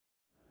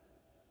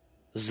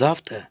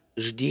Завтра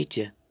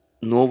ждите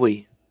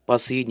новый,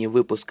 последний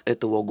выпуск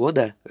этого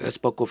года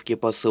распаковки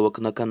посылок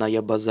на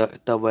канале Базар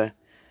ТВ.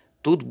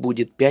 Тут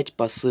будет 5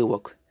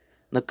 посылок.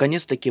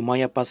 Наконец-таки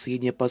моя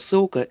последняя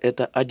посылка,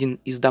 это один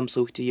из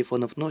дамсовых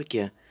телефонов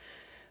Nokia,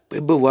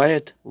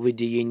 прибывает в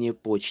отделение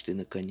почты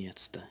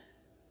наконец-то.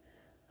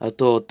 А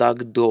то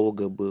так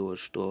долго было,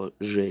 что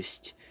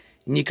жесть.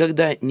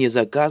 Никогда не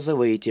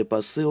заказывайте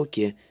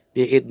посылки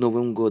перед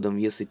Новым годом,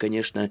 если,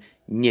 конечно,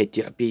 не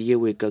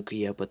терпеливый, как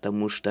я,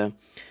 потому что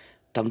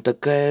там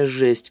такая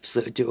жесть в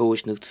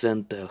сортировочных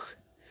центрах.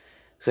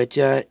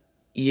 Хотя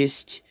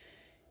есть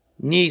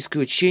не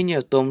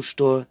исключение в том,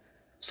 что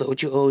в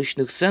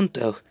сортировочных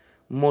центрах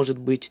может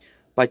быть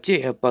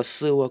потеря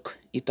посылок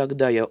и так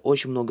далее.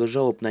 Очень много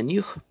жалоб на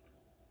них,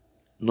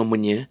 но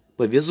мне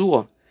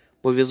повезло.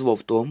 Повезло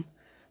в том,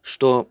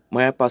 что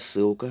моя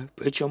посылка,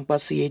 причем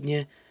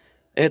последняя,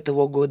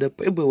 этого года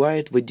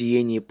прибывает в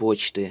отделении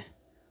почты.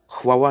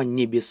 Хвала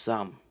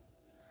небесам.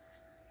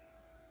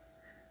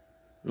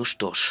 Ну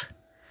что ж,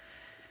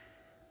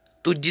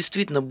 тут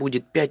действительно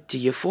будет 5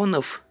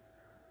 телефонов.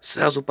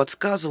 Сразу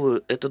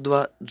подсказываю, это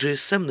 2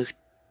 GSM-ных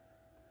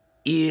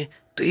и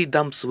 3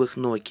 дамсовых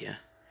Nokia.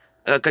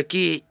 А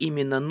какие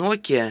именно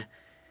Nokia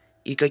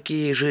и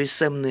какие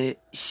GSM-ные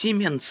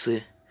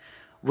Siemens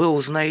вы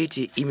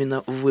узнаете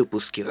именно в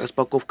выпуске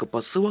 «Распаковка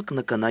посылок»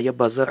 на канале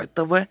Базар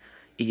ТВ.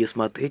 И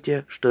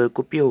смотрите, что я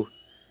купил.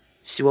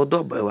 Всего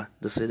доброго,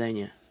 до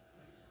свидания.